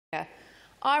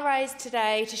I rise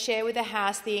today to share with the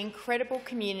House the incredible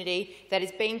community that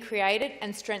is being created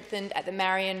and strengthened at the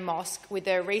Marian Mosque with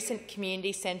their recent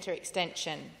community centre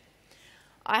extension.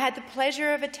 I had the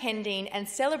pleasure of attending and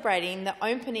celebrating the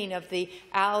opening of the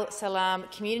Salam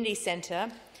Community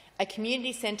Centre, a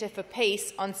community centre for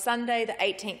peace, on Sunday the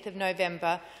 18th of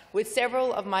November, with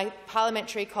several of my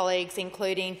parliamentary colleagues,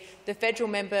 including the federal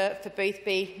member for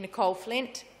Boothby, Nicole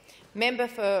Flint, member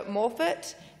for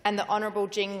Morphett, and the Honourable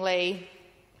Jing Lee.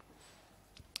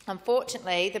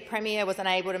 Unfortunately, the Premier was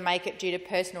unable to make it due to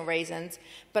personal reasons,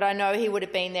 but I know he would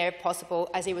have been there if possible,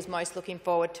 as he was most looking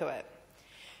forward to it.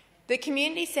 The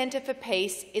Community Centre for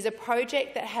Peace is a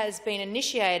project that has been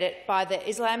initiated by the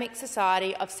Islamic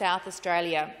Society of South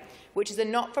Australia, which is a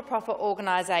not-for-profit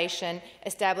organisation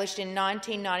established in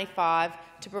 1995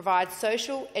 to provide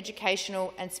social,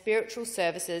 educational and spiritual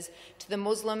services to the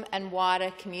Muslim and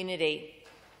wider community.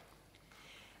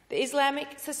 The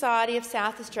Islamic Society of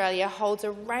South Australia holds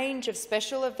a range of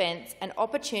special events and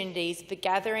opportunities for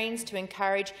gatherings to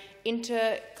encourage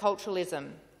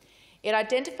interculturalism. It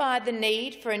identified the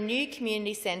need for a new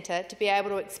community centre to be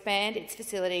able to expand its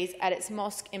facilities at its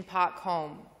mosque in Park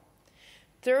Holme.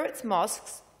 Through its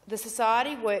mosques, the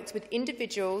Society works with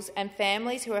individuals and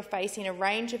families who are facing a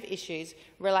range of issues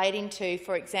relating to,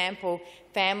 for example,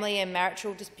 family and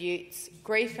marital disputes,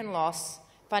 grief and loss,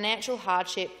 financial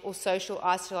hardship or social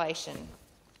isolation.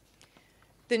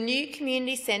 The new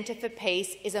Community Centre for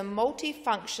Peace is a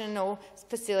multifunctional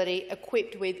facility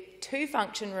equipped with 2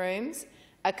 function rooms,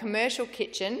 a commercial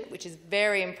kitchen, which is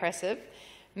very impressive,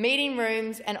 meeting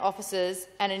rooms and offices,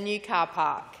 and a new car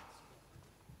park.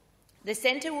 The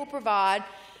centre will provide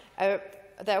a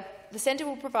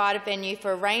venue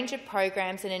for a range of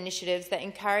programs and initiatives that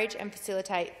encourage and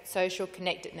facilitate social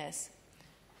connectedness.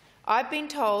 I've been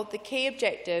told the key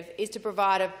objective is to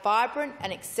provide a vibrant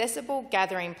and accessible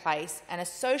gathering place and a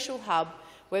social hub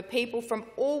where people from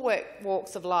all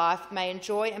walks of life may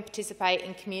enjoy and participate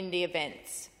in community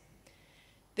events.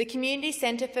 The Community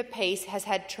Centre for Peace has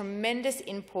had tremendous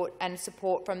input and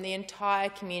support from the entire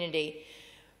community,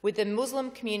 with the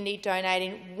Muslim community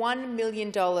donating $1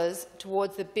 million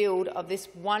towards the build of this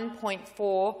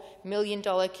 $1.4 million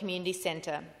community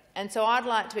centre. And so I'd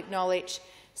like to acknowledge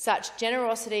such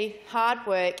generosity, hard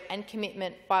work and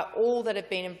commitment by all that have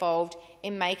been involved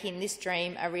in making this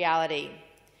dream a reality.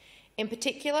 In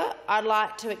particular, I'd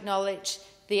like to acknowledge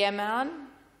the Imam,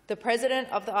 the President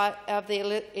of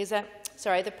the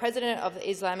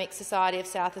Islamic Society of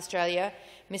South Australia,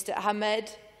 Mr Ahmed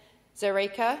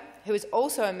Zarika, who is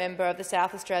also a member of the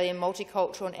South Australian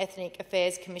Multicultural and Ethnic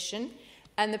Affairs Commission,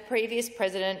 and the previous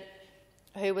President,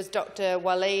 who was Dr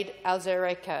Waleed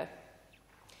Al-Zarika.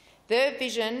 Their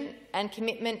vision and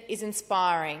commitment is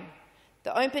inspiring.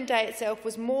 The open day itself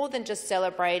was more than just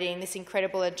celebrating this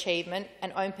incredible achievement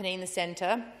and opening the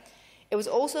centre. It was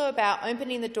also about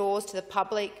opening the doors to the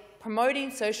public,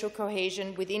 promoting social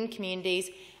cohesion within communities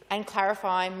and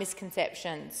clarifying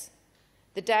misconceptions.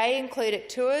 The day included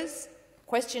tours,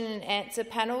 question and answer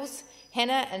panels,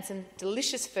 henna and some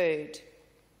delicious food.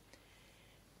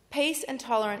 Peace and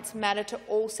tolerance matter to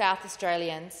all South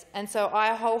Australians, and so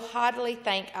I wholeheartedly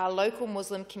thank our local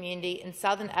Muslim community in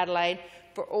Southern Adelaide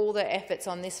for all their efforts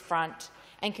on this front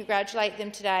and congratulate them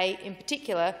today in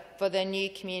particular for their new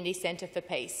Community Centre for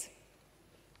Peace.